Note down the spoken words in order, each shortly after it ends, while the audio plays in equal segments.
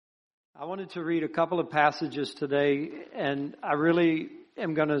I wanted to read a couple of passages today, and I really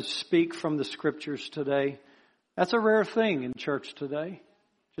am going to speak from the Scriptures today. That's a rare thing in church today,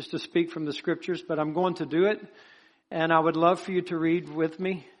 just to speak from the Scriptures, but I'm going to do it, and I would love for you to read with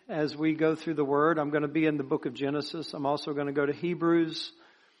me as we go through the Word. I'm going to be in the book of Genesis. I'm also going to go to Hebrews,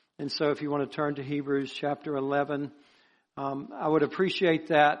 and so if you want to turn to Hebrews chapter 11, I would appreciate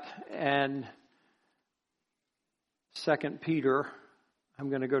that, and 2 Peter. I'm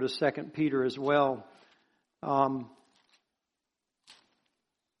going to go to 2 Peter as well. And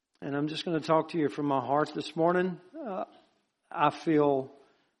I'm just going to talk to you from my heart this morning. I feel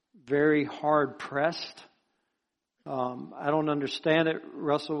very hard pressed. I don't understand it.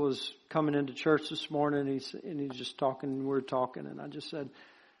 Russell was coming into church this morning and he's just talking and we're talking. And I just said,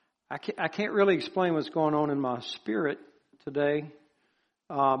 I can't really explain what's going on in my spirit today.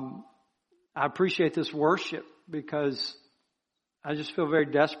 I appreciate this worship because I just feel very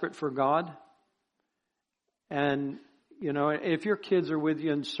desperate for God. And, if your kids are with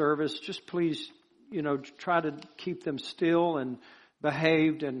you in service, just please, try to keep them still and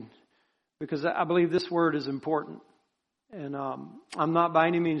behaved. And because I believe this word is important. And I'm not by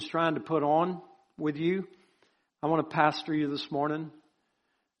any means trying to put on with you. I want to pastor you this morning.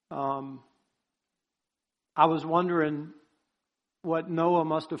 I was wondering what Noah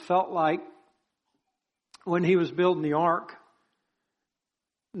must have felt like when he was building the ark,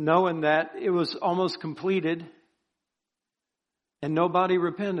 knowing that it was almost completed and nobody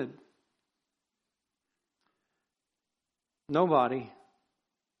repented. Nobody.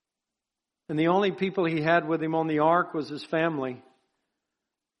 And the only people he had with him on the ark was his family.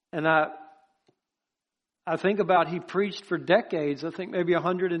 And I think about he preached for decades. I think maybe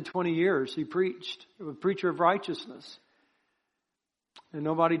 120 years he preached. He was a preacher of righteousness. And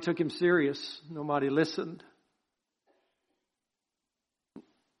nobody took him serious. Nobody listened.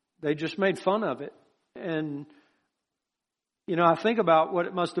 They just made fun of it. And, I think about what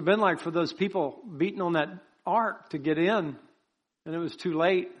it must have been like for those people beating on that ark to get in. And it was too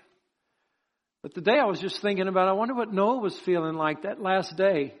late. But the day I was just thinking about, I wonder what Noah was feeling like that last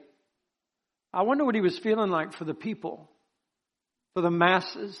day. I wonder what he was feeling like for the people, for the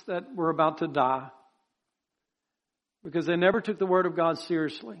masses that were about to die. Because they never took the Word of God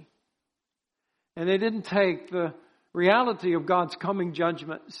seriously. And they didn't take the reality of God's coming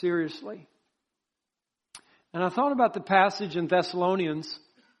judgment seriously. And I thought about the passage in Thessalonians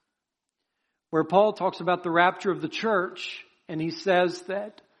where Paul talks about the rapture of the church, and he says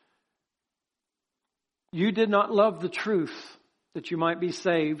that you did not love the truth that you might be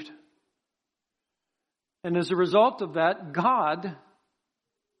saved. And as a result of that, God,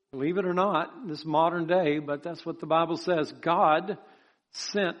 believe it or not, in this modern day, but that's what the Bible says, God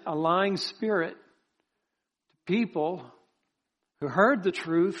sent a lying spirit to people who heard the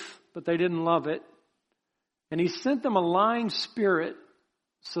truth, but they didn't love it. And He sent them a lying spirit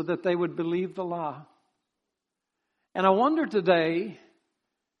so that they would believe the lie. And I wonder today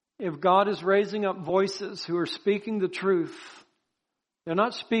if God is raising up voices who are speaking the truth. They're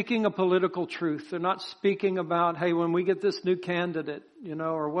not speaking a political truth. They're not speaking about, hey, when we get this new candidate,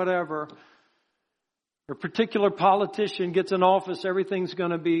 or whatever, a particular politician gets in office, everything's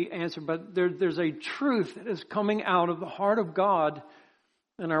going to be answered. But there's a truth that is coming out of the heart of God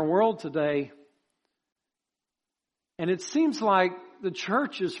in our world today. And it seems like the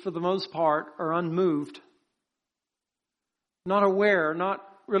churches, for the most part, are unmoved, not aware, not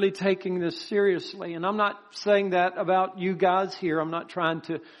really taking this seriously. And I'm not saying that about you guys here. I'm not trying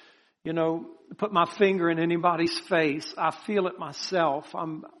to, put my finger in anybody's face. I feel it myself.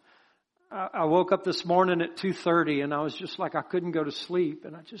 I woke up this morning at 2:30 and I was just like, I couldn't go to sleep.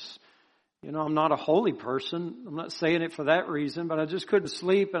 And I just, I'm not a holy person. I'm not saying it for that reason, but I just couldn't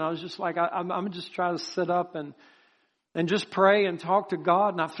sleep. And I was just like, I'm just trying to sit up and just pray and talk to God.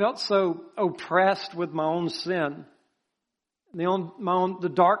 And I felt so oppressed with my own sin.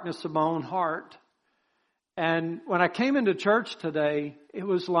 The darkness of my own heart. And when I came into church today, it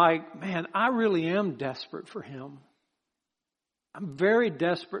was like, man, I really am desperate for Him. I'm very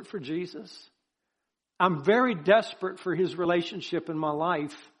desperate for Jesus. I'm very desperate for His relationship in my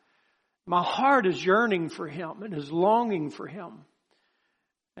life. My heart is yearning for Him and is longing for Him.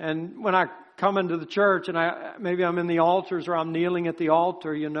 And when I come into the church and maybe I'm in the altars or I'm kneeling at the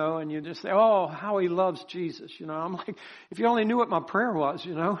altar, and you just say, oh, how He loves Jesus. I'm like, if you only knew what my prayer was,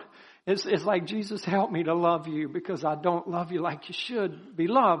 it's like, Jesus, help me to love you because I don't love you like you should be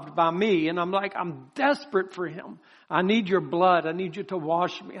loved by me. And I'm like, I'm desperate for Him. I need your blood. I need you to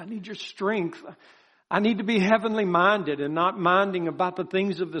wash me. I need your strength. I need to be heavenly minded and not minding about the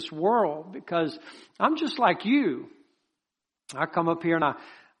things of this world because I'm just like you. I come up here and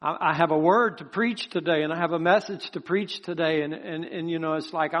I have a word to preach today, and I have a message to preach today, and you know,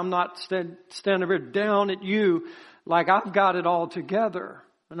 it's like I'm not standing there down at you like I've got it all together.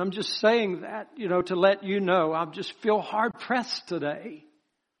 And I'm just saying that, you know, to let you know, I just feel hard pressed today.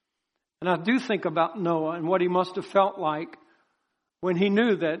 And I do think about Noah and what he must have felt like when he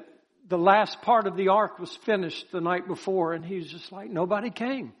knew that the last part of the ark was finished the night before, and he's just like, nobody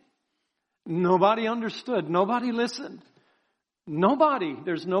came. Nobody understood. Nobody listened. Nobody.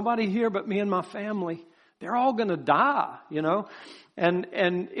 There's nobody here but me and my family. They're all going to die, you know. And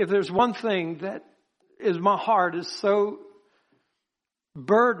if there's one thing that is my heart is so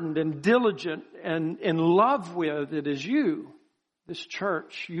burdened and diligent and in love with, it is you, this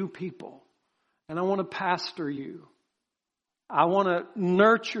church, you people. And I want to pastor you. I want to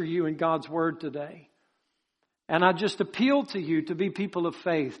nurture you in God's Word today. And I just appeal to you to be people of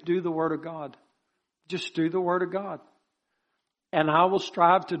faith. Do the Word of God. Just do the Word of God. And I will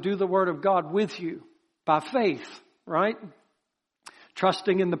strive to do the Word of God with you by faith, right?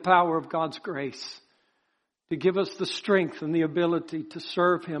 Trusting in the power of God's grace to give us the strength and the ability to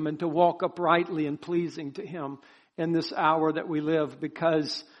serve Him and to walk uprightly and pleasing to Him in this hour that we live,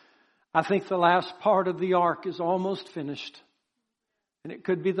 because I think the last part of the ark is almost finished. And it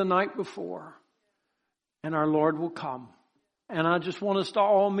could be the night before. And our Lord will come. And I just want us to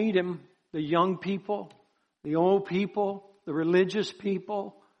all meet Him. The young people, the old people, the religious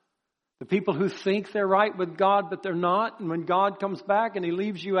people, the people who think they're right with God, but they're not. And when God comes back and He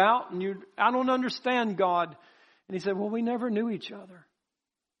leaves you out and I don't understand God. And He said, well, we never knew each other.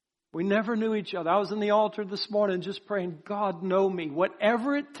 We never knew each other. I was in the altar this morning just praying, God, know me.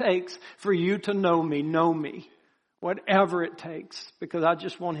 Whatever it takes for you to know me, know me. Whatever it takes, because I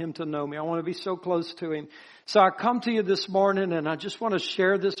just want Him to know me. I want to be so close to Him. So I come to you this morning and I just want to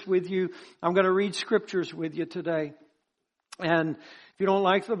share this with you. I'm going to read scriptures with you today. And if you don't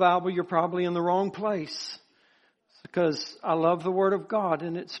like the Bible, you're probably in the wrong place, because I love the Word of God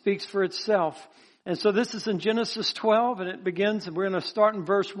and it speaks for itself. And so this is in Genesis 12, and it begins, and we're going to start in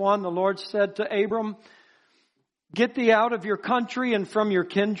verse 1. The Lord said to Abram, get thee out of your country and from your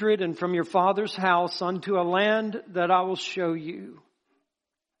kindred and from your father's house unto a land that I will show you.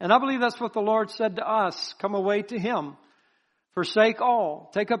 And I believe that's what the Lord said to us. Come away to Him. Forsake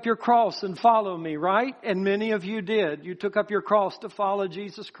all. Take up your cross and follow me, right? And many of you did. You took up your cross to follow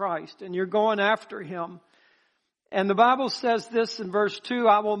Jesus Christ, and you're going after Him. And the Bible says this in verse 2,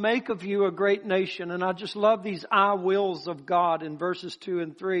 I will make of you a great nation. And I just love these I wills of God in verses 2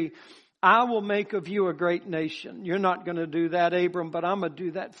 and 3. I will make of you a great nation. You're not going to do that, Abram, but I'm going to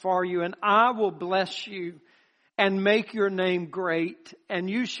do that for you. And I will bless you and make your name great, and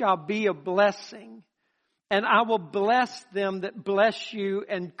you shall be a blessing. And I will bless them that bless you,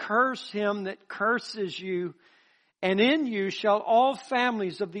 and curse him that curses you. And in you shall all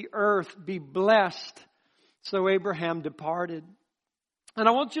families of the earth be blessed. So Abraham departed. And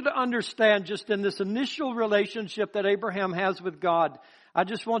I want you to understand, just in this initial relationship that Abraham has with God, I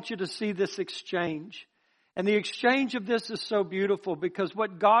just want you to see this exchange. And the exchange of this is so beautiful, because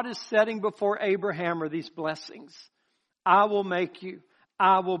what God is setting before Abraham are these blessings. I will make you.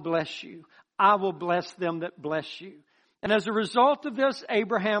 I will bless you. I will bless them that bless you. And as a result of this,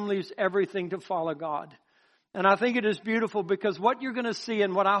 Abraham leaves everything to follow God. And I think it is beautiful, because what you're going to see,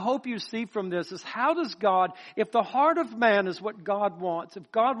 and what I hope you see from this, is how does God, if the heart of man is what God wants, if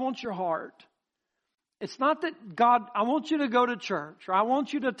God wants your heart, it's not that God, I want you to go to church, or I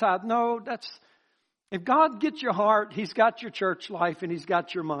want you to tithe. No, if God gets your heart, He's got your church life and He's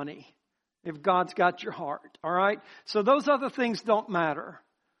got your money. If God's got your heart, all right? So those other things don't matter.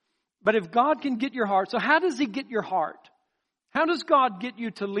 But if God can get your heart, so how does He get your heart? How does God get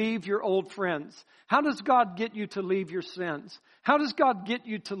you to leave your old friends? How does God get you to leave your sins? How does God get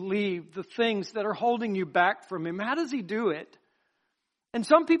you to leave the things that are holding you back from Him? How does He do it? And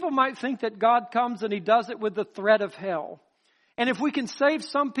some people might think that God comes and He does it with the threat of hell. And if we can save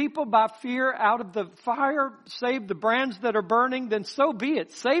some people by fear out of the fire, save the brands that are burning, then so be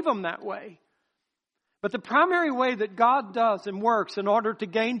it. Save them that way. But the primary way that God does and works in order to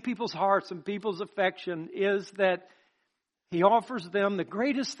gain people's hearts and people's affection is that He offers them the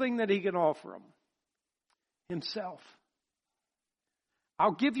greatest thing that He can offer them. Himself.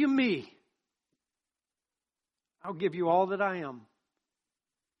 I'll give you me. I'll give you all that I am.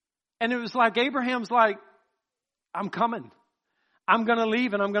 And it was like Abraham's like, I'm coming. I'm going to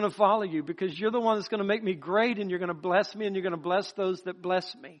leave and I'm going to follow you, because you're the one that's going to make me great, and you're going to bless me, and you're going to bless those that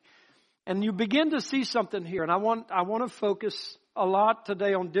bless me. And you begin to see something here. And I want to focus a lot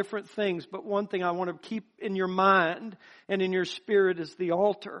today on different things, but one thing I want to keep in your mind and in your spirit is the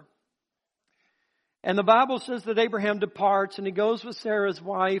altar. And the Bible says that Abraham departs and he goes with Sarah's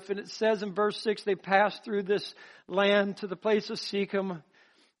wife. And it says in verse 6, they pass through this land to the place of Shechem.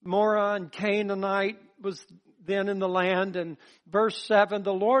 Morah and Canaanite was then in the land. And verse 7,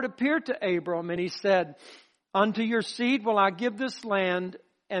 the Lord appeared to Abram and he said, unto your seed will I give this land.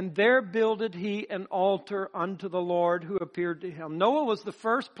 And there builded he an altar unto the Lord who appeared to him. Noah was the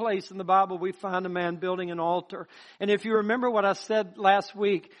first place in the Bible we find a man building an altar. And if you remember what I said last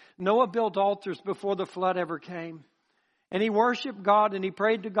week, Noah built altars before the flood ever came. And he worshiped God and he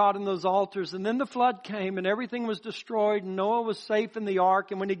prayed to God in those altars. And then the flood came and everything was destroyed and Noah was safe in the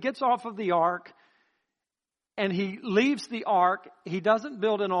ark. And when he gets off of the ark and he leaves the ark, he doesn't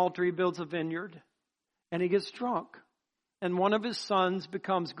build an altar, he builds a vineyard. And he gets drunk. And one of his sons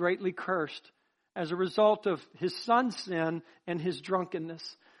becomes greatly cursed as a result of his son's sin and his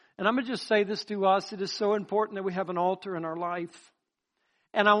drunkenness. And I'm going to just say this to us. It is so important that we have an altar in our life.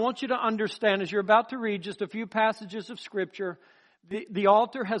 And I want you to understand, as you're about to read just a few passages of Scripture, the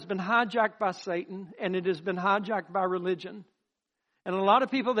altar has been hijacked by Satan and it has been hijacked by religion. And a lot of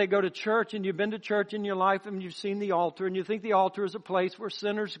people, they go to church, and you've been to church in your life and you've seen the altar, and you think the altar is a place where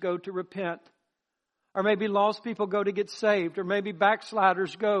sinners go to repent. Or maybe lost people go to get saved. Or maybe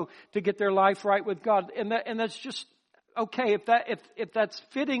backsliders go to get their life right with God. And that's just okay. If that's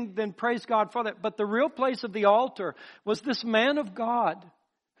fitting, then praise God for that. But the real place of the altar was this man of God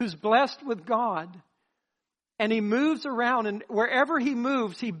who's blessed with God. And he moves around, and wherever he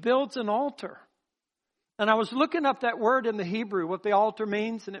moves, he builds an altar. And I was looking up that word in the Hebrew, what the altar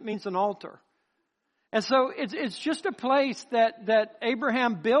means, and it means an altar. And so it's just a place that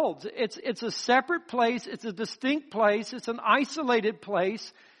Abraham builds. It's a separate place. It's a distinct place. It's an isolated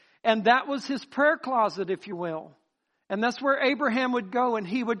place. And that was his prayer closet, if you will. And that's where Abraham would go and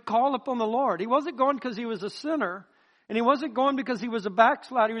he would call upon the Lord. He wasn't going because he was a sinner. And he wasn't going because he was a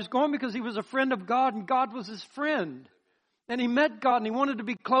backslider. He was going because he was a friend of God and God was his friend. And he met God and he wanted to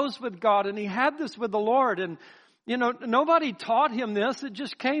be close with God. And he had this with the Lord. And, you know, nobody taught him this. It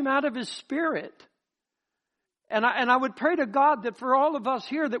just came out of his spirit. And I would pray to God that for all of us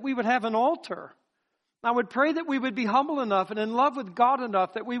here that we would have an altar. I would pray that we would be humble enough and in love with God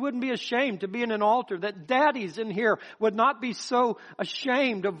enough that we wouldn't be ashamed to be in an altar. That daddies in here would not be so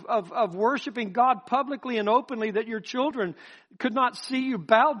ashamed of worshiping God publicly and openly that your children could not see you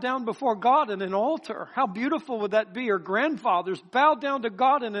bow down before God in an altar. How beautiful would that be? Or grandfathers bow down to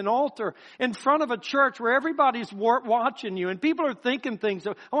God in an altar in front of a church where everybody's watching you and people are thinking things.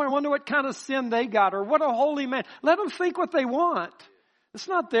 Oh, I wonder what kind of sin they got or what a holy man. Let them think what they want. It's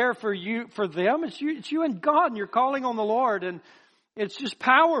not there for you, for them. It's you and God, and you're calling on the Lord, and it's just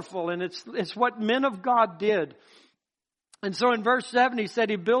powerful, and it's what men of God did. And so in verse 7, he said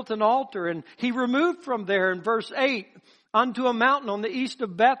he built an altar, and he removed from there in verse 8 unto a mountain on the east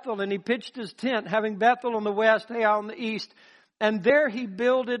of Bethel, and he pitched his tent, having Bethel on the west, Ai on the east. And there he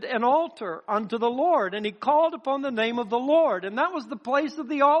builded an altar unto the Lord, and he called upon the name of the Lord, and that was the place of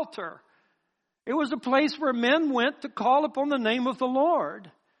the altar. It was a place where men went to call upon the name of the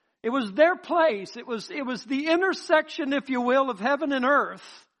Lord. It was their place. It was the intersection, if you will, of heaven and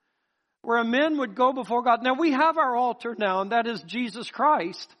earth, where men would go before God. Now we have our altar now, and that is Jesus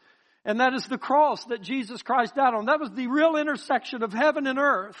Christ. And that is the cross that Jesus Christ died on. That was the real intersection of heaven and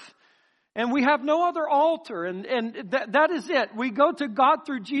earth. And we have no other altar. And that is it. We go to God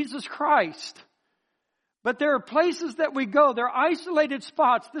through Jesus Christ. But there are places that we go. There are isolated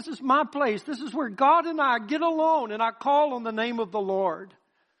spots. This is my place. This is where God and I get alone and I call on the name of the Lord.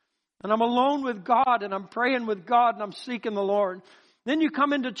 And I'm alone with God and I'm praying with God and I'm seeking the Lord. Then you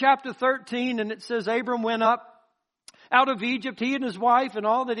come into chapter 13 and it says Abram went up out of Egypt, he and his wife and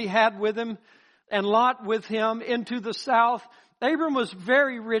all that he had with him, and Lot with him into the south. Abram was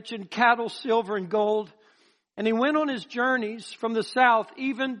very rich in cattle, silver, and gold. And he went on his journeys from the south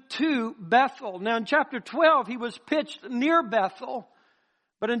even to Bethel. Now in chapter 12, he was pitched near Bethel.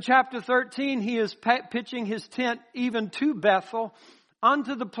 But in chapter 13, he is pitching his tent even to Bethel,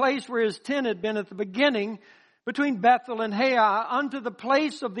 unto the place where his tent had been at the beginning, between Bethel and Ai, unto the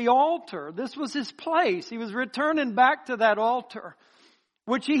place of the altar. This was his place. He was returning back to that altar,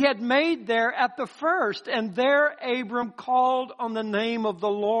 which he had made there at the first. And there Abram called on the name of the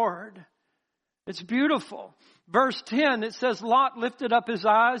Lord. It's beautiful. Verse 10, it says Lot lifted up his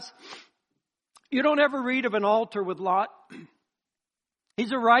eyes. You don't ever read of an altar with Lot.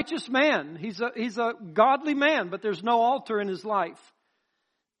 He's a righteous man. He's a godly man, but there's no altar in his life.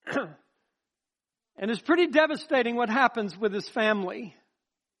 And it's pretty devastating what happens with his family.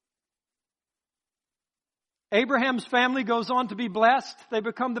 Abraham's family goes on to be blessed. They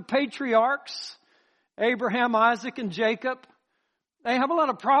become the patriarchs. Abraham, Isaac, and Jacob. They have a lot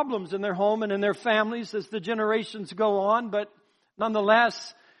of problems in their home and in their families as the generations go on, but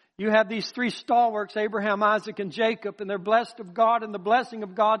nonetheless, you have these three stalwarts, Abraham, Isaac, and Jacob, and they're blessed of God, and the blessing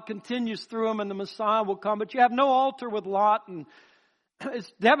of God continues through them, and the Messiah will come. But you have no altar with Lot, and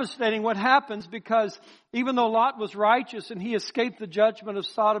it's devastating what happens, because even though Lot was righteous and he escaped the judgment of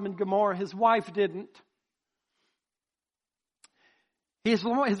Sodom and Gomorrah, his wife didn't. His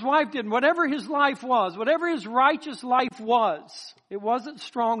wife didn't. Whatever his life was, whatever his righteous life was, it wasn't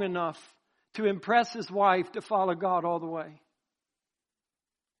strong enough to impress his wife to follow God all the way.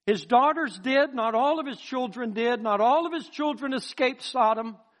 His daughters did. Not all of his children did. Not all of his children escaped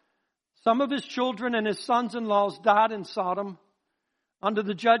Sodom. Some of his children and his sons-in-laws died in Sodom under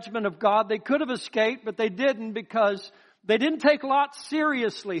the judgment of God. They could have escaped, but they didn't, because they didn't take Lot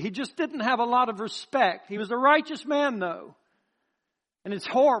seriously. He just didn't have a lot of respect. He was a righteous man, though. And it's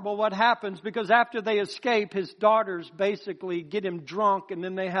horrible what happens, because after they escape, his daughters basically get him drunk, and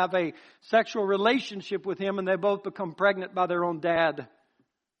then they have a sexual relationship with him, and they both become pregnant by their own dad.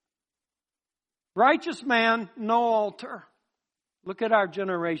 Righteous man, no altar. Look at our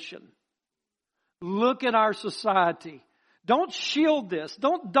generation. Look at our society. Don't shield this.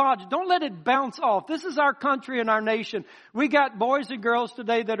 Don't dodge. Don't let it bounce off. This is our country and our nation. We got boys and girls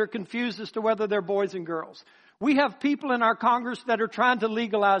today that are confused as to whether they're boys and girls. We have people in our Congress that are trying to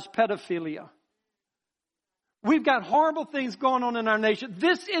legalize pedophilia. We've got horrible things going on in our nation.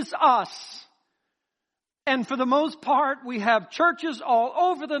 This is us. And for the most part, we have churches all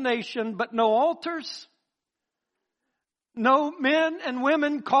over the nation, but no altars. No men and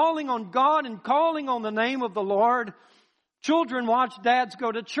women calling on God and calling on the name of the Lord. Children watch dads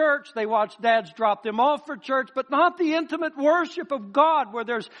go to church. They watch dads drop them off for church, but not the intimate worship of God, where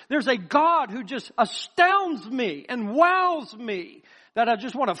there's a God who just astounds me and wows me, that I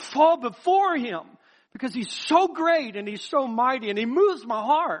just want to fall before Him, because He's so great and He's so mighty and He moves my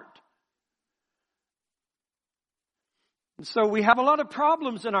heart. And so we have a lot of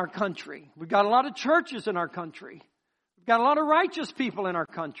problems in our country. We've got a lot of churches in our country. We've got a lot of righteous people in our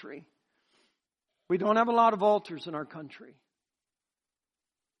country. We don't have a lot of altars in our country.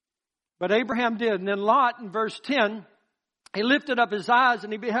 But Abraham did. And then Lot, in verse 10, he lifted up his eyes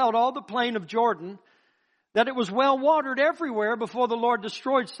and he beheld all the plain of Jordan, that it was well watered everywhere before the Lord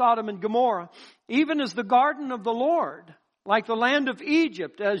destroyed Sodom and Gomorrah, even as the garden of the Lord, like the land of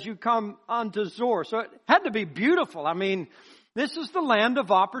Egypt as you come unto Zoar. So it had to be beautiful. I mean, this is the land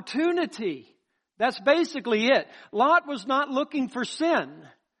of opportunity. That's basically it. Lot was not looking for sin.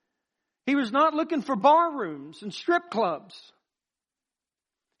 He was not looking for bar rooms and strip clubs.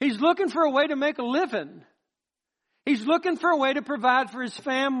 He's looking for a way to make a living. He's looking for a way to provide for his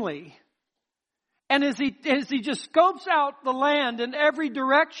family. And as he just scopes out the land in every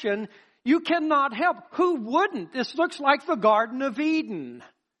direction, you cannot help. Who wouldn't? This looks like the Garden of Eden.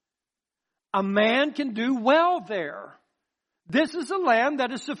 A man can do well there. This is a land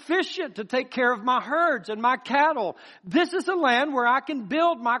that is sufficient to take care of my herds and my cattle. This is a land where I can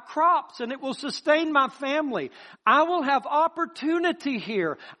build my crops and it will sustain my family. I will have opportunity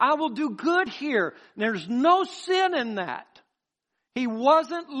here. I will do good here. There's no sin in that. He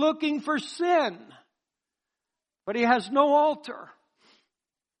wasn't looking for sin, but he has no altar.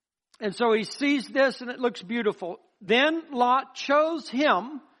 And so he sees this and it looks beautiful. Then Lot chose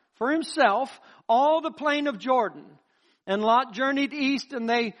him for himself all the plain of Jordan. And Lot journeyed east, and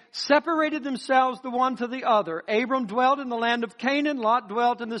they separated themselves the one to the other. Abram dwelt in the land of Canaan. Lot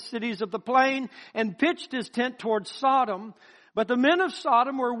dwelt in the cities of the plain, and pitched his tent towards Sodom. But the men of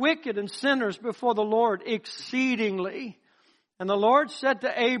Sodom were wicked and sinners before the Lord exceedingly. And the Lord said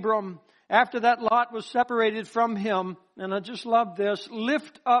to Abram, after that Lot was separated from him, and I just love this,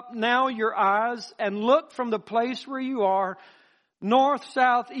 lift up now your eyes and look from the place where you are, north,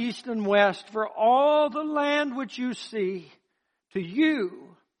 south, east, and west, for all the land which you see, to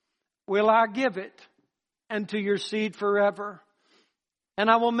you will I give it, and to your seed forever.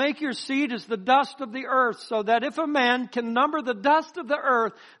 And I will make your seed as the dust of the earth, so that if a man can number the dust of the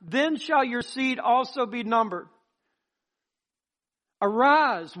earth, then shall your seed also be numbered.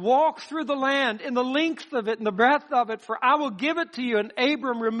 Arise, walk through the land in the length of it and the breadth of it, for I will give it to you. And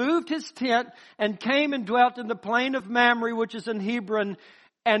Abram removed his tent and came and dwelt in the plain of Mamre, which is in Hebron,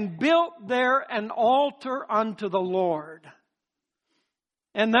 and built there an altar unto the Lord.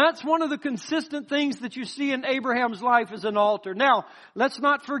 And that's one of the consistent things that you see in Abraham's life, is an altar. Now, let's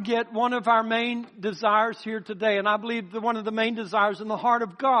not forget one of our main desires here today, and I believe that one of the main desires in the heart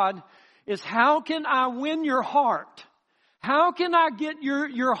of God is, how can I win your heart? How can I get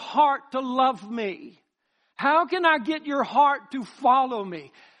your heart to love me? How can I get your heart to follow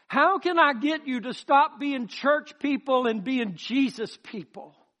me? How can I get you to stop being church people and being Jesus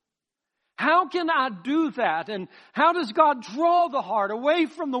people? How can I do that? And how does God draw the heart away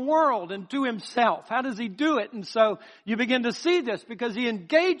from the world and to Himself? How does He do it? And so you begin to see this because He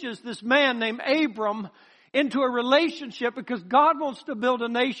engages this man named Abram into a relationship because God wants to build a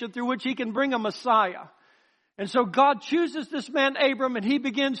nation through which He can bring a Messiah. And so God chooses this man Abram and He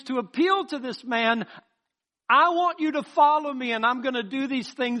begins to appeal to this man. I want you to follow me and I'm going to do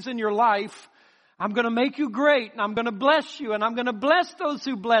these things in your life. I'm going to make you great and I'm going to bless you and I'm going to bless those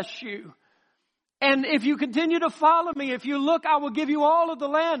who bless you. And if you continue to follow me, if you look, I will give you all of the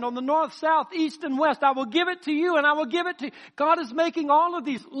land on the north, south, east, and west. I will give it to you and I will give it to you. God is making all of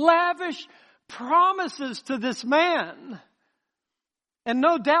these lavish promises to this man. And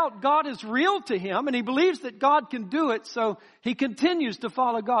no doubt God is real to him and he believes that God can do it. So he continues to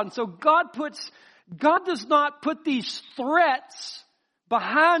follow God. And so God does not put these threats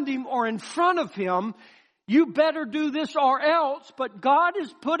behind him or in front of him. You better do this or else. But God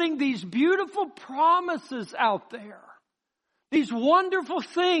is putting these beautiful promises out there. These wonderful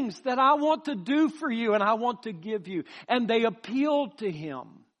things that I want to do for you and I want to give you. And they appeal to him.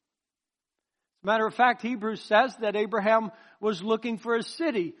 As a matter of fact, Hebrews says that Abraham was looking for a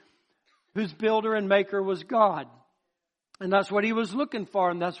city whose builder and maker was God. And that's what he was looking for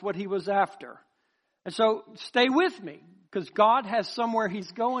and that's what he was after. And so stay with me because God has somewhere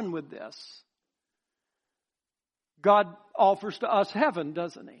He's going with this. God offers to us heaven,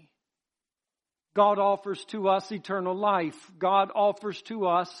 doesn't He? God offers to us eternal life. God offers to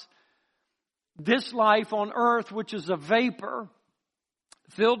us this life on earth, which is a vapor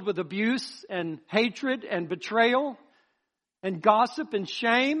filled with abuse and hatred and betrayal and gossip and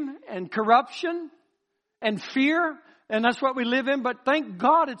shame and corruption and fear. And that's what we live in. But thank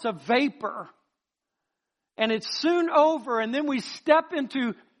God it's a vapor. And it's soon over. And then we step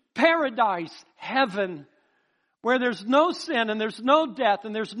into paradise, heaven, where there's no sin and there's no death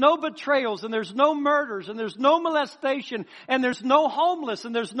and there's no betrayals and there's no murders and there's no molestation and there's no homeless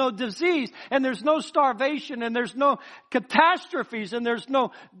and there's no disease and there's no starvation and there's no catastrophes and there's no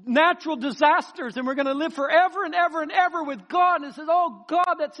natural disasters and we're going to live forever and ever and ever with God. And it says, oh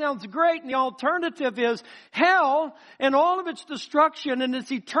God, that sounds great. And the alternative is hell and all of its destruction and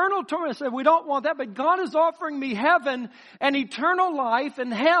its eternal torment. I said, we don't want that, but God is offering me heaven and eternal life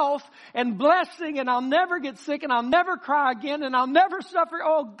and health and blessing and I'll never get sick and I'll never cry again and I'll never suffer.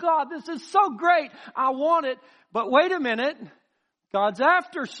 Oh God, this is so great. I want it. But wait a minute. God's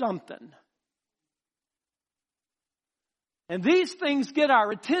after something. And these things get our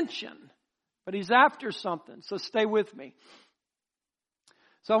attention. But He's after something. So stay with me.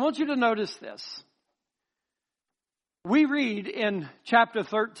 So I want you to notice this. We read in chapter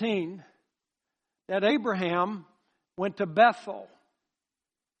 13 that Abraham went to Bethel.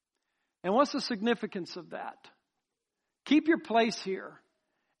 And what's the significance of that? Keep your place here.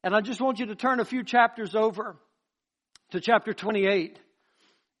 And I just want you to turn a few chapters over to chapter 28.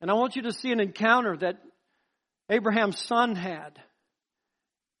 And I want you to see an encounter that Abraham's son had.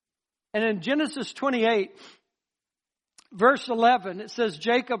 And in Genesis 28, verse 11, it says,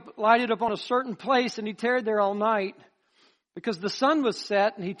 Jacob lighted upon a certain place and he tarried there all night because the sun was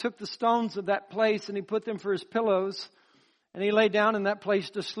set, and he took the stones of that place and he put them for his pillows. And he lay down in that place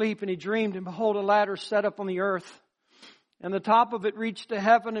to sleep, and he dreamed, and behold, a ladder set up on the earth. And the top of it reached to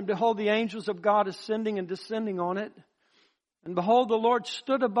heaven, and behold, the angels of God ascending and descending on it. And behold, the Lord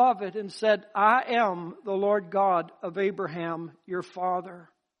stood above it and said, I am the Lord God of Abraham, your father,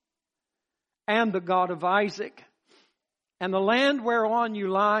 and the God of Isaac. And the land whereon you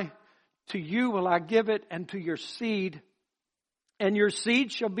lie, to you will I give it, and to your seed. And your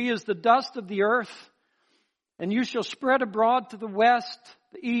seed shall be as the dust of the earth. And you shall spread abroad to the west,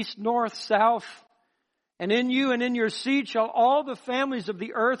 the east, north, south. And in you and in your seed shall all the families of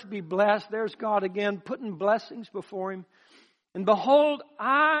the earth be blessed. There's God again, putting blessings before Him. And behold,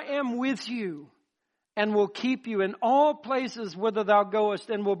 I am with you and will keep you in all places whither thou goest,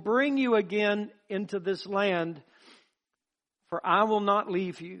 and will bring you again into this land. For I will not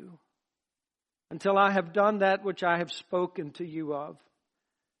leave you until I have done that which I have spoken to you of.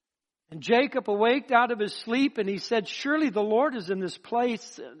 And Jacob awaked out of his sleep, and he said, surely the Lord is in this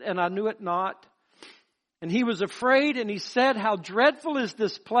place, and I knew it not. And he was afraid, and he said, how dreadful is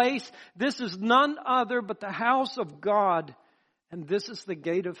this place? This is none other but the house of God, and this is the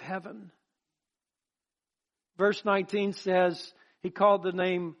gate of heaven. Verse 19 says, he called the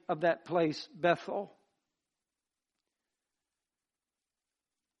name of that place Bethel.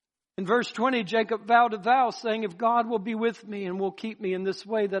 In verse 20, Jacob vowed a vow, saying, if God will be with me and will keep me in this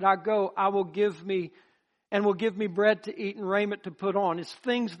way that I go, I will give and will give me bread to eat and raiment to put on. It's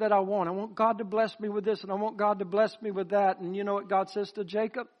things that I want. I want God to bless me with this, and I want God to bless me with that. And you know what God says to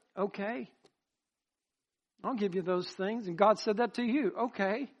Jacob? Okay. I'll give you those things. And God said that to you.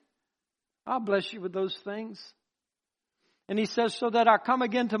 Okay. I'll bless you with those things. And he says, so that I come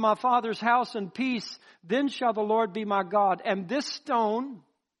again to my father's house in peace, then shall the Lord be my God. And this stone,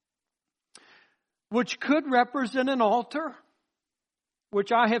 which could represent an altar,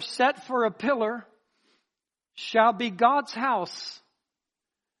 which I have set for a pillar, shall be God's house.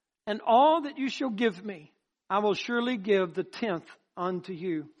 And all that you shall give me, I will surely give the 10th unto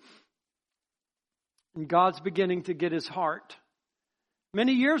you. And God's beginning to get his heart.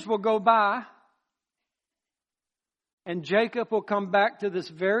 Many years will go by, and Jacob will come back to this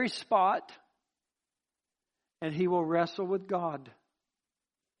very spot, and he will wrestle with God.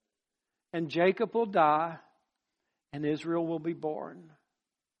 And Jacob will die, and Israel will be born.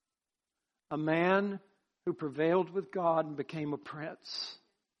 A man who prevailed with God and became a prince.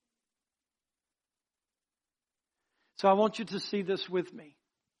 So I want you to see this with me.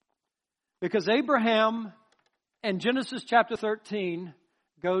 Because Abraham in Genesis chapter 13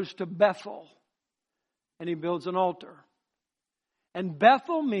 goes to Bethel and he builds an altar. And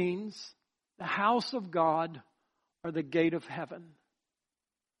Bethel means the house of God or the gate of heaven.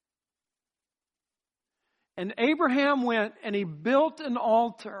 And Abraham went and he built an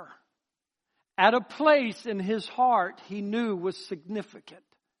altar at a place in his heart he knew was significant.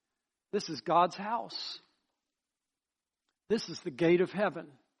 This is God's house. This is the gate of heaven.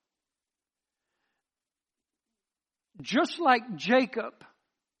 Just like Jacob,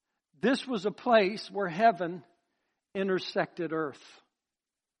 this was a place where heaven intersected earth.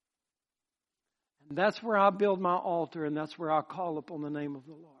 And that's where I build my altar, and that's where I call upon the name of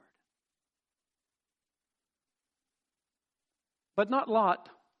the Lord. But not Lot.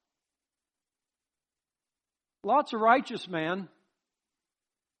 Lot's a righteous man.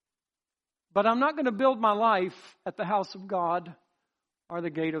 But I'm not going to build my life at the house of God or the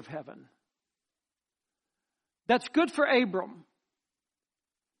gate of heaven. That's good for Abram.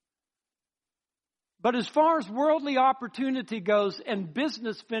 But as far as worldly opportunity goes and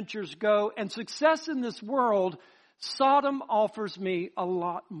business ventures go and success in this world, Sodom offers me a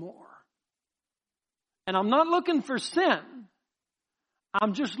lot more. And I'm not looking for sin.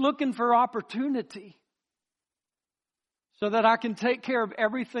 I'm just looking for opportunity so that I can take care of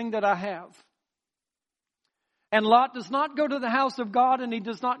everything that I have. And Lot does not go to the house of God, and he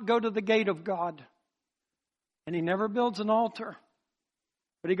does not go to the gate of God. And he never builds an altar.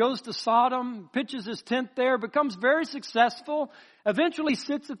 But he goes to Sodom, pitches his tent there, becomes very successful, eventually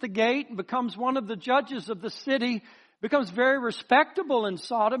sits at the gate and becomes one of the judges of the city, becomes very respectable in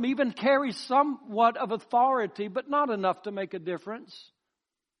Sodom, even carries somewhat of authority, but not enough to make a difference.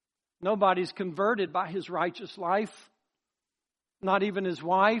 Nobody's converted by his righteous life. Not even his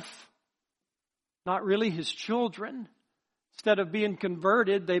wife. Not really his children. Instead of being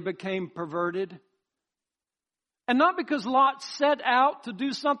converted, they became perverted. And not because Lot set out to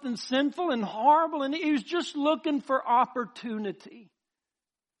do something sinful and horrible, and he was just looking for opportunity.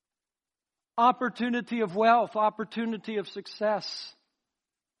 Opportunity of wealth, opportunity of success.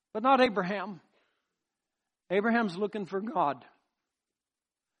 But not Abraham. Abraham's looking for God.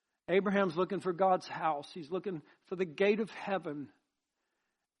 Abraham's looking for God's house. He's looking for the gate of heaven.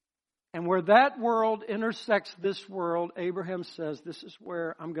 And where that world intersects this world, Abraham says, this is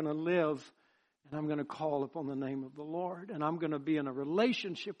where I'm going to live, and I'm going to call upon the name of the Lord, and I'm going to be in a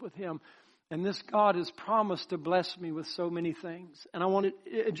relationship with him. And this God has promised to bless me with so many things. And I want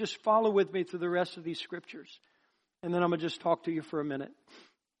to just follow with me through the rest of these scriptures. And then I'm going to just talk to you for a minute.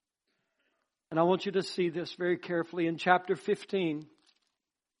 And I want you to see this very carefully in chapter 15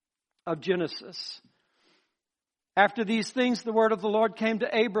 of Genesis. After these things, the word of the Lord came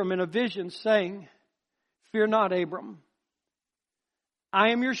to Abram in a vision, saying, Fear not, Abram.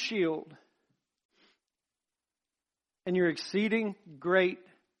 I am your shield and your exceeding great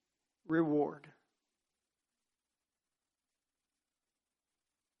reward.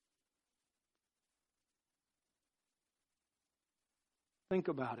 Think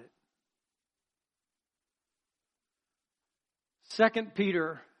about it. 2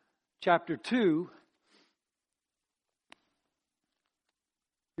 Peter chapter 2.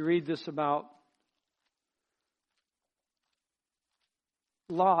 You read this about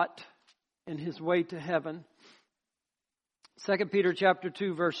Lot and his way to heaven. 2 Peter chapter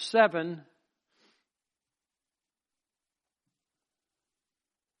 2 verse 7.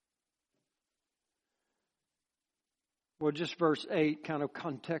 Well, just verse 8, kind of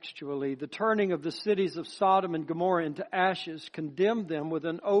contextually. The turning of the cities of Sodom and Gomorrah into ashes condemned them with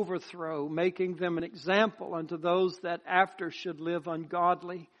an overthrow, making them an example unto those that after should live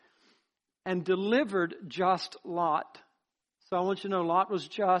ungodly, and delivered just Lot. So I want you to know Lot was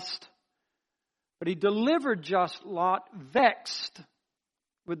just, but he delivered just Lot vexed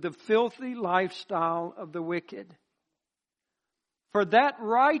with the filthy lifestyle of the wicked. For that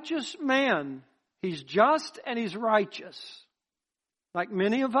righteous man, he's just and he's righteous. Like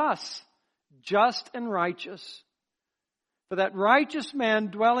many of us, just and righteous. For that righteous man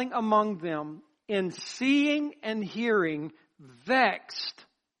dwelling among them, in seeing and hearing, vexed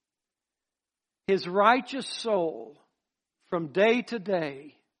his righteous soul from day to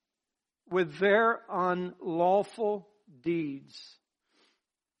day with their unlawful deeds.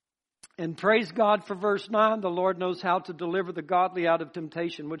 And praise God for verse 9, the Lord knows how to deliver the godly out of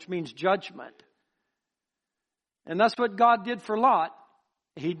temptation, which means judgment. And that's what God did for Lot.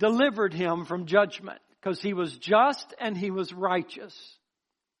 He delivered him from judgment because he was just and he was righteous.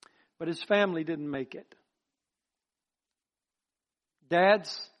 But his family didn't make it.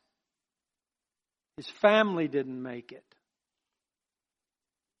 Dads, his family didn't make it.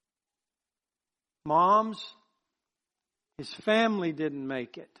 Moms, his family didn't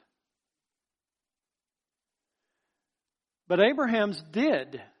make it. But Abraham's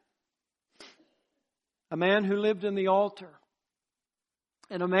did. A man who lived in the altar.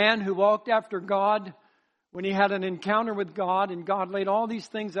 And a man who walked after God when he had an encounter with God and God laid all these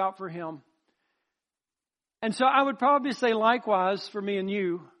things out for him. And so I would probably say likewise for me and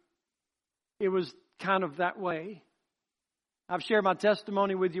you, it was kind of that way. I've shared my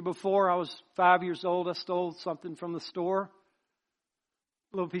testimony with you before. I was 5 years old. I stole something from the store.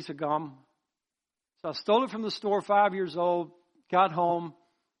 A little piece of gum. So I stole it from the store, 5 years old, got home,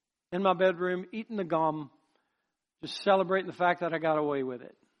 in my bedroom, eating the gum, just celebrating the fact that I got away with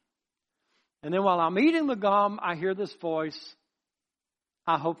it. And then while I'm eating the gum, I hear this voice,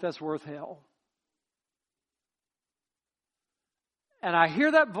 I hope that's worth hell. And I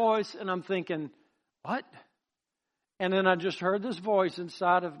hear that voice and I'm thinking, what? And then I just heard this voice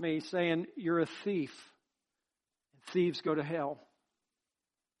inside of me saying, you're a thief. Thieves go to hell.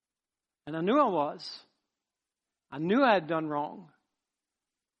 And I knew I was. I knew I had done wrong.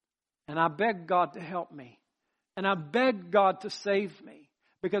 And I begged God to help me. And I begged God to save me.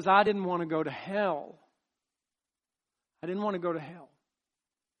 Because I didn't want to go to hell. I didn't want to go to hell.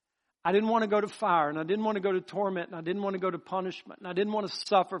 I didn't want to go to fire. And I didn't want to go to torment. And I didn't want to go to punishment. And I didn't want to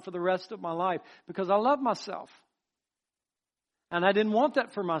suffer for the rest of my life. Because I love myself. And I didn't want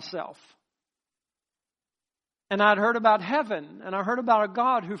that for myself. And I'd heard about heaven. And I heard about a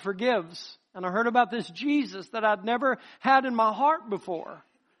God who forgives. And I heard about this Jesus that I'd never had in my heart before.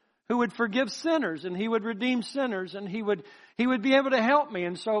 Who would forgive sinners. And He would redeem sinners. And He would be able to help me.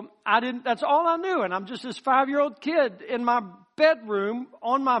 And so that's all I knew. And I'm just this 5-year-old kid in my bedroom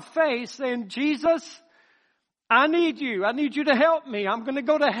on my face saying, Jesus, I need you. I need you to help me. I'm going to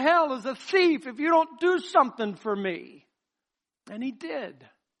go to hell as a thief if you don't do something for me. And He did.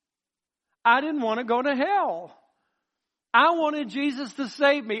 I didn't want to go to hell. I wanted Jesus to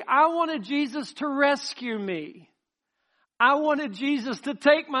save me. I wanted Jesus to rescue me. I wanted Jesus to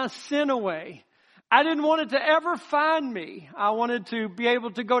take my sin away. I didn't want it to ever find me. I wanted to be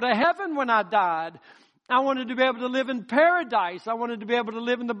able to go to heaven when I died. I wanted to be able to live in paradise. I wanted to be able to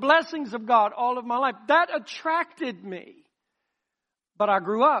live in the blessings of God all of my life. That attracted me. But I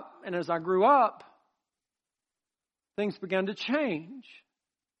grew up, and as I grew up, things began to change.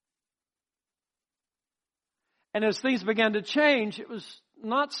 And as things began to change, it was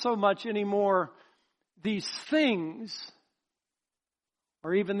not so much anymore these things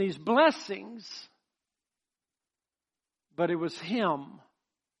or even these blessings, but it was Him.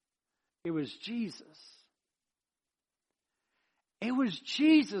 It was Jesus. It was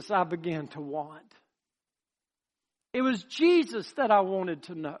Jesus I began to want. It was Jesus that I wanted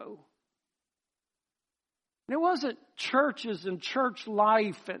to know. And it wasn't churches and church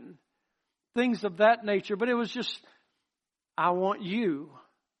life and things of that nature, but it was just, I want you.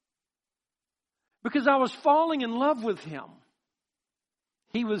 Because I was falling in love with Him.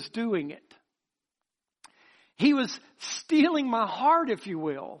 He was doing it. He was stealing my heart, if you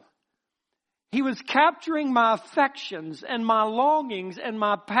will. He was capturing my affections and my longings and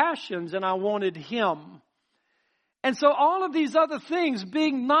my passions, and I wanted Him. And so all of these other things,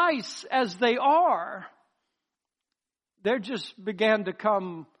 being nice as they are, there just began to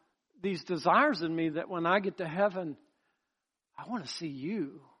come these desires in me that when I get to heaven, I want to see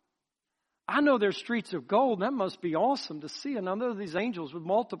you. I know there's streets of gold. That must be awesome to see. And I know these angels with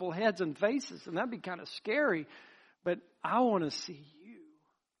multiple heads and faces, and that'd be kind of scary. But I want to see you.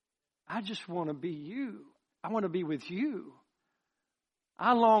 I just want to be you. I want to be with you.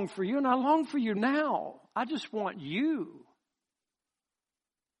 I long for you, and I long for you now. I just want you.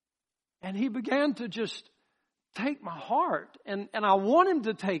 And he began to just take my heart, and I want him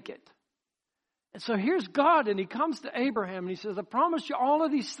to take it. And so here's God, and he comes to Abraham, and he says, I promised you all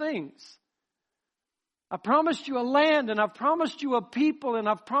of these things. I promised you a land, and I've promised you a people, and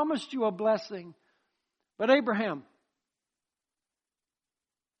I've promised you a blessing. But Abraham,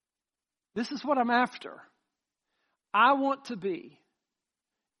 this is what I'm after. I want to be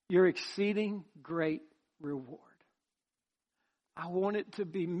your exceeding great reward. I want it to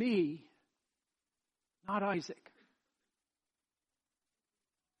be me, not Isaac.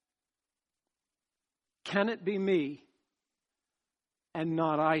 Can it be me and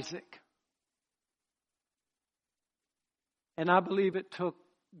not Isaac? And I believe it took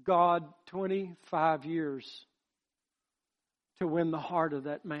God 25 years to win the heart of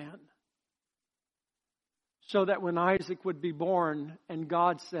that man. So that when Isaac would be born and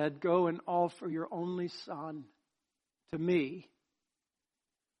God said, go and offer your only son to me,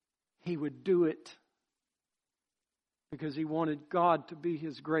 he would do it because he wanted God to be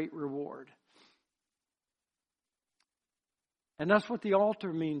his great reward. And that's what the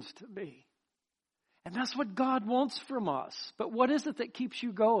altar means to me. And that's what God wants from us. But what is it that keeps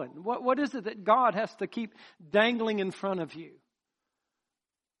you going? What is it that God has to keep dangling in front of you?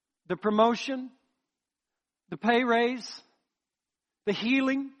 The promotion? The pay raise? The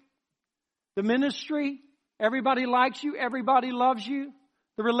healing? The ministry? Everybody likes you? Everybody loves you?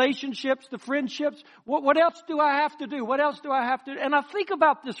 The relationships? The friendships? What else do I have to do? What else do I have to do? And I think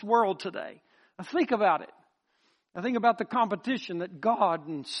about this world today. I think about it. I think about the competition that God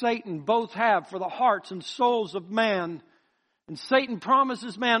and Satan both have for the hearts and souls of man. And Satan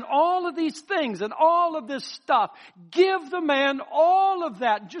promises man all of these things and all of this stuff. Give the man all of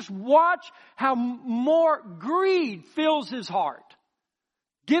that. Just watch how more greed fills his heart.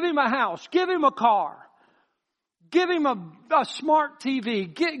 Give him a house. Give him a car. Give him a smart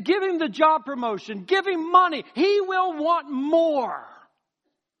TV. Give him the job promotion. Give him money. He will want more.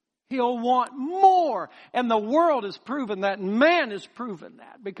 He'll want more. And the world has proven that. And man has proven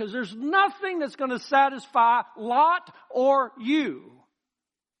that. Because there's nothing that's going to satisfy Lot or you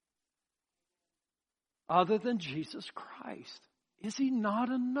other than Jesus Christ. Is he not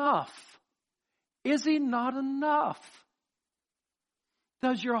enough? Is he not enough?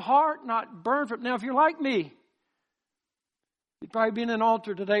 Does your heart not burn for him? Now, if you're like me, you'd probably be in an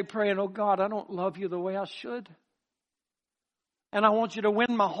altar today praying, oh God, I don't love you the way I should. And I want you to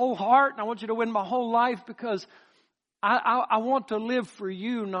win my whole heart. And I want you to win my whole life because I want to live for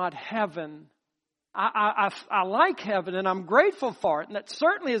you, not heaven. I like heaven and I'm grateful for it. And that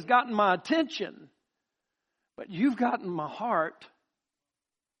certainly has gotten my attention. But you've gotten my heart.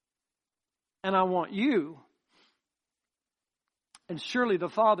 And I want you. And surely the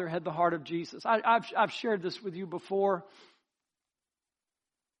Father had the heart of Jesus. I've shared this with you before.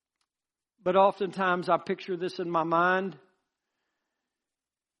 But oftentimes I picture this in my mind.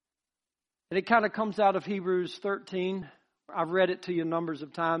 And it kind of comes out of Hebrews 13. I've read it to you numbers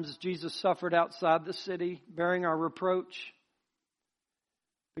of times. Jesus suffered outside the city, bearing our reproach.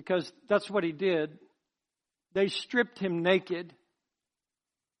 Because that's what he did. They stripped him naked.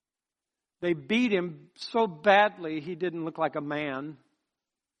 They beat him so badly he didn't look like a man.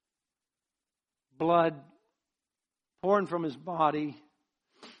 Blood pouring from his body.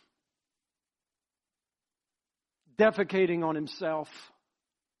 Defecating on himself.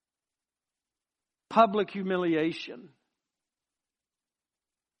 Public humiliation.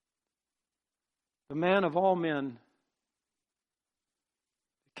 The man of all men,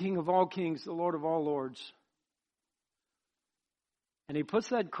 the King of all kings, the Lord of all lords. And he puts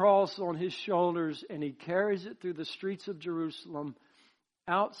that cross on his shoulders and he carries it through the streets of Jerusalem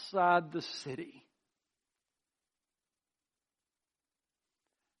outside the city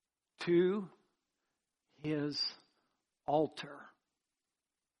to his altar,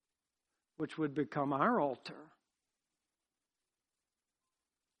 which would become our altar.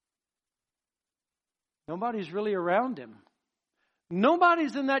 Nobody's really around him.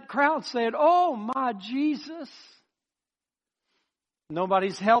 Nobody's in that crowd saying, oh my Jesus.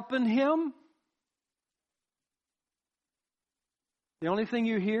 Nobody's helping him. The only thing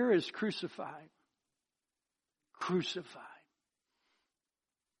you hear is crucified. Crucified.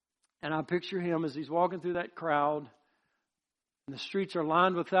 And I picture him as he's walking through that crowd. And the streets are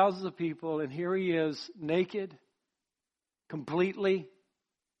lined with thousands of people. And here he is, naked, completely,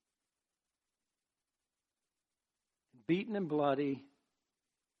 beaten and bloody.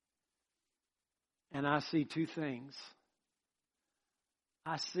 And I see two things.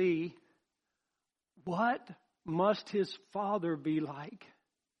 I see, what must his father be like?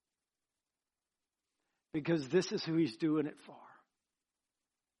 Because this is who he's doing it for.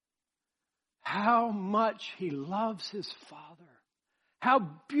 How much he loves his father. How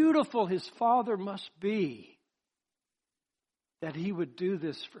beautiful his father must be that he would do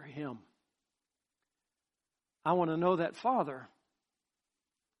this for him. I want to know that father.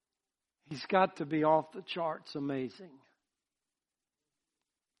 He's got to be off the charts amazing.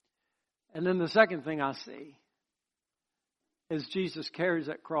 And then the second thing I see is Jesus carries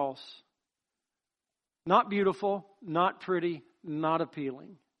that cross. Not beautiful, not pretty, not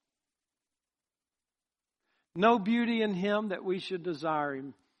appealing. No beauty in him that we should desire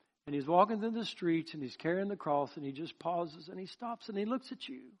him. And he's walking through the streets and he's carrying the cross and he just pauses and he stops and he looks at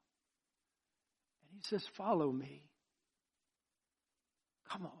you. And he says, follow me.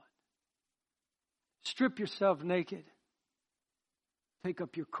 Come on. Strip yourself naked. Take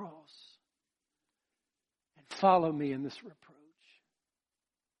up your cross. And follow me in this reproach.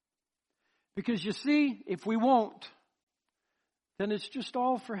 Because you see, if we won't, then it's just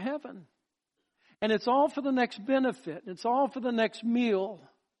all for heaven. And it's all for the next benefit. And it's all for the next meal.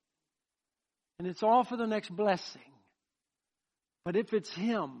 And it's all for the next blessing. But if it's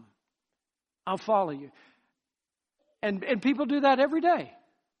him, I'll follow you. And people do that every day.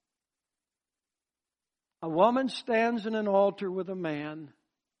 A woman stands in an altar with a man.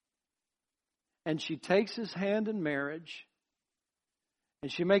 And she takes his hand in marriage.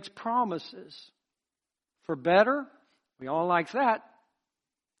 And she makes promises. For better, we all like that.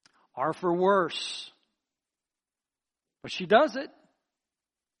 Or for worse. But she does it.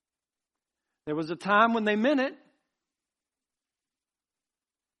 There was a time when they meant it.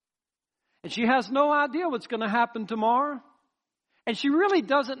 And she has no idea what's going to happen tomorrow. And she really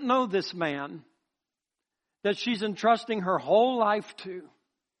doesn't know this man that she's entrusting her whole life to.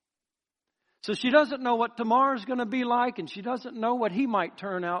 So she doesn't know what tomorrow's going to be like, and she doesn't know what he might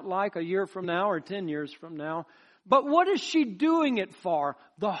turn out like a year from now or 10 years from now. But what is she doing it for?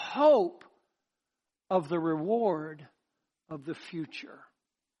 The hope of the reward of the future.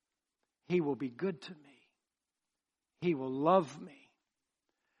 He will be good to me. He will love me.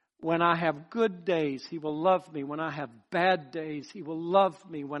 When I have good days, He will love me. When I have bad days, He will love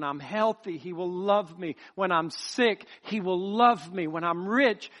me. When I'm healthy, He will love me. When I'm sick, He will love me. When I'm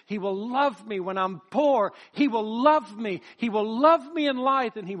rich, He will love me. When I'm poor, He will love me. He will love me in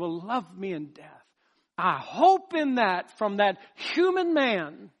life and He will love me in death. I hope in that from that human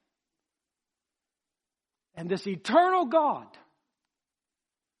man. And this eternal God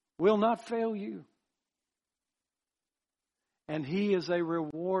will not fail you. And He is a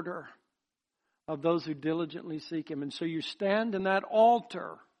rewarder of those who diligently seek Him. And so you stand in that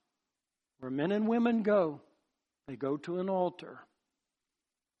altar where men and women go. They go to an altar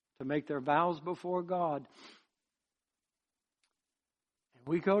to make their vows before God. And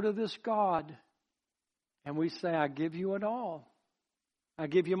we go to this God and we say, I give you it all. I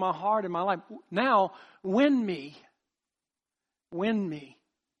give you my heart and my life. Now, win me. Win me.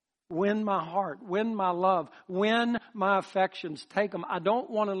 Win my heart, win my love, win my affections. Take them. I don't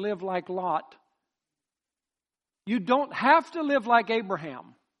want to live like Lot. You don't have to live like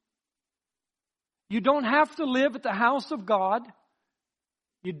Abraham. You don't have to live at the house of God.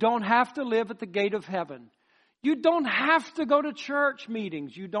 You don't have to live at the gate of heaven. You don't have to go to church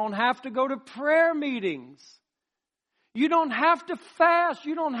meetings. You don't have to go to prayer meetings. You don't have to fast.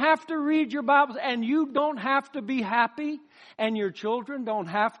 You don't have to read your Bibles. And you don't have to be happy. And your children don't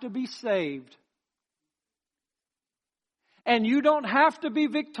have to be saved. And you don't have to be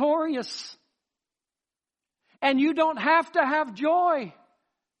victorious. And you don't have to have joy.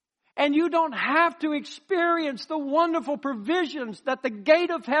 And you don't have to experience the wonderful provisions that the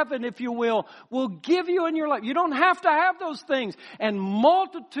gate of heaven, if you will give you in your life. You don't have to have those things. And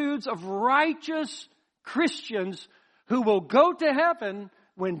multitudes of righteous Christians who will go to heaven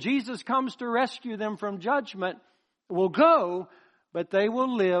when Jesus comes to rescue them from judgment will go, but they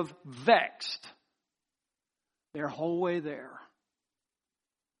will live vexed their whole way there.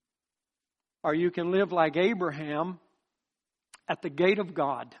 Or you can live like Abraham at the gate of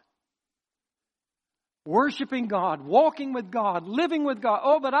God. Worshiping God, walking with God, living with God.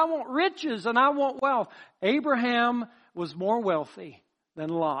 Oh, but I want riches and I want wealth. Abraham was more wealthy than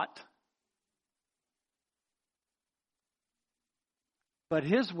Lot. But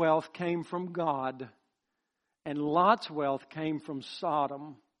his wealth came from God. And Lot's wealth came from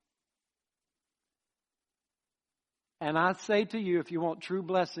Sodom. And I say to you, if you want true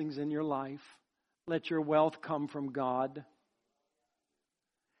blessings in your life, let your wealth come from God.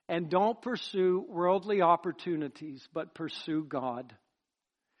 And don't pursue worldly opportunities, but pursue God.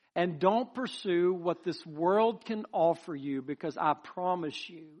 And don't pursue what this world can offer you, because I promise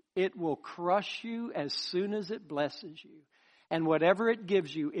you, it will crush you as soon as it blesses you. And whatever it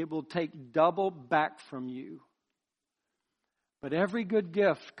gives you, it will take double back from you. But every good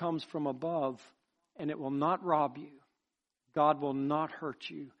gift comes from above, and it will not rob you. God will not hurt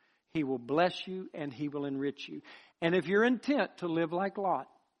you. He will bless you, and He will enrich you. And if you're intent to live like Lot,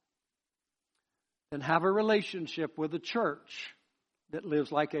 then have a relationship with a church that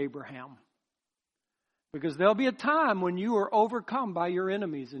lives like Abraham. Because there'll be a time when you are overcome by your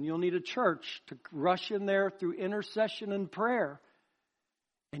enemies, and you'll need a church to rush in there through intercession and prayer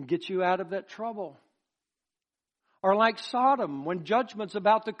and get you out of that trouble. Or like Sodom, when judgment's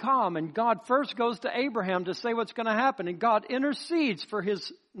about to come, and God first goes to Abraham to say what's going to happen, and God intercedes for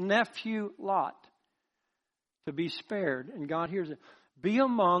his nephew Lot to be spared, and God hears it. Be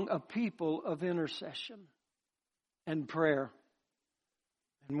among a people of intercession and prayer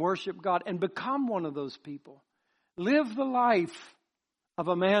and worship God, and become one of those people. Live the life of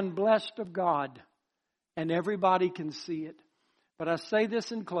a man blessed of God, and everybody can see it. But I say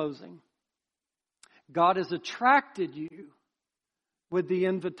this in closing. God has attracted you with the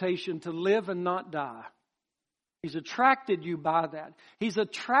invitation to live and not die. He's attracted you by that. He's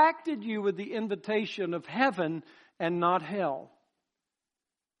attracted you with the invitation of heaven and not hell.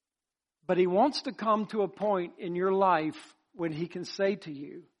 But He wants to come to a point in your life when He can say to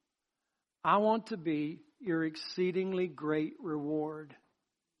you, I want to be your exceedingly great reward.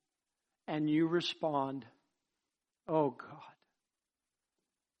 And you respond, oh God,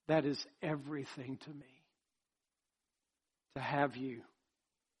 that is everything to me. To have you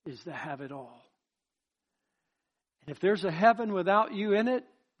is to have it all. And if there's a heaven without you in it,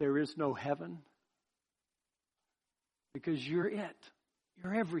 there is no heaven. Because you're it.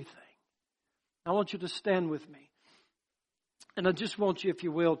 You're everything. I want you to stand with me. And I just want you, if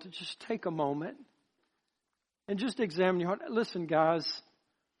you will, to just take a moment and just examine your heart. Listen, guys,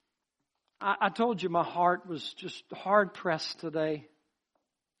 I told you my heart was just hard pressed today.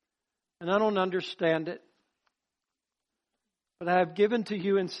 And I don't understand it. But I have given to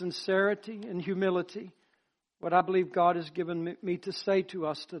you in sincerity and humility what I believe God has given me to say to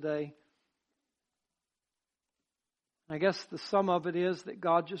us today. I guess the sum of it is that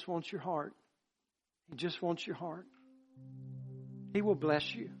God just wants your heart. He just wants your heart. He will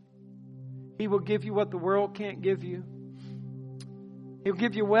bless you. He will give you what the world can't give you. He'll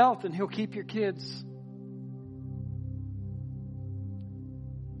give you wealth, and He'll keep your kids.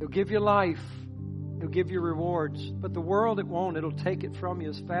 He'll give you life. He'll give you rewards. But the world, it won't. It'll take it from you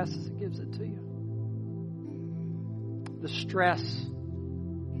as fast as it gives it to you. The stress,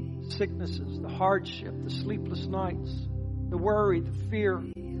 sicknesses, the hardship, the sleepless nights, the worry, the fear.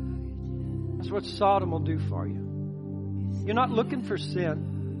 That's what Sodom will do for you. You're not looking for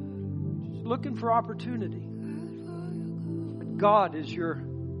sin. Just looking for opportunity. But God is your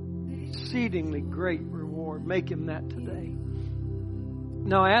exceedingly great reward. Make Him that today.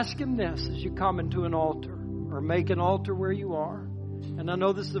 Now ask Him this as you come into an altar, or make an altar where you are. And I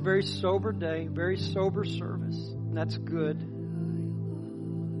know this is a very sober day, very sober service. And that's good.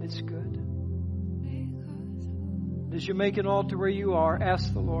 It's good. As you make an altar where you are,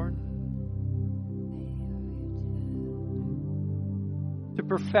 ask the Lord to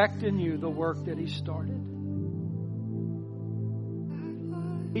perfect in you the work that He started.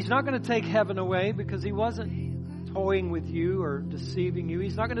 He's not going to take heaven away because He wasn't toying with you or deceiving you.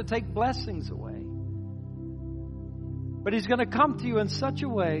 He's not going to take blessings away. But He's going to come to you in such a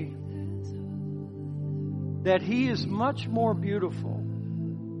way that He is much more beautiful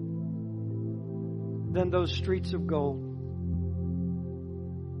than those streets of gold.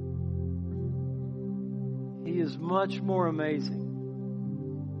 He is much more amazing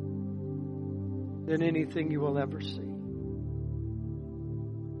than anything you will ever see.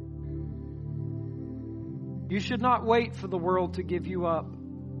 You should not wait for the world to give you up.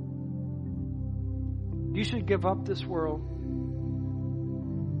 You should give up this world.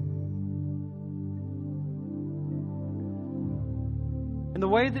 And the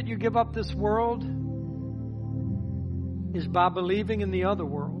way that you give up this world is by believing in the other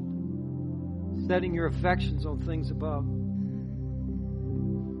world, setting your affections on things above.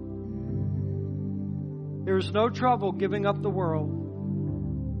 There is no trouble giving up the world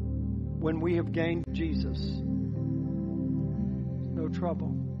when we have gained Jesus. No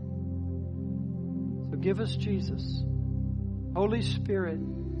trouble. So give us Jesus. Holy Spirit,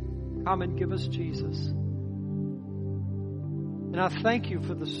 come and give us Jesus. And I thank you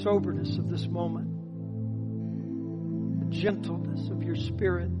for the soberness of this moment, the gentleness of your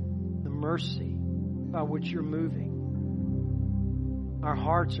Spirit. the mercy by which you're moving. Our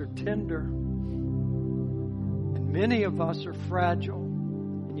hearts are tender, and many of us are fragile,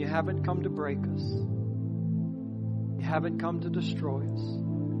 and you haven't come to break us. You haven't come to destroy us,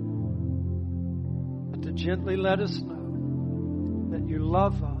 but to gently let us know that you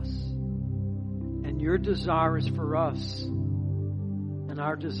love us, and your desire is for us, and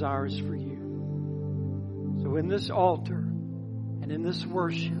our desire is for you. So in this altar and in this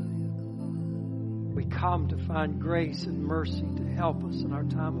worship, we come to find grace and mercy to help us in our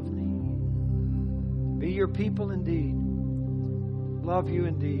time of need. Be your people indeed. Love you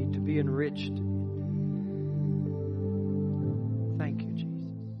indeed. To be enriched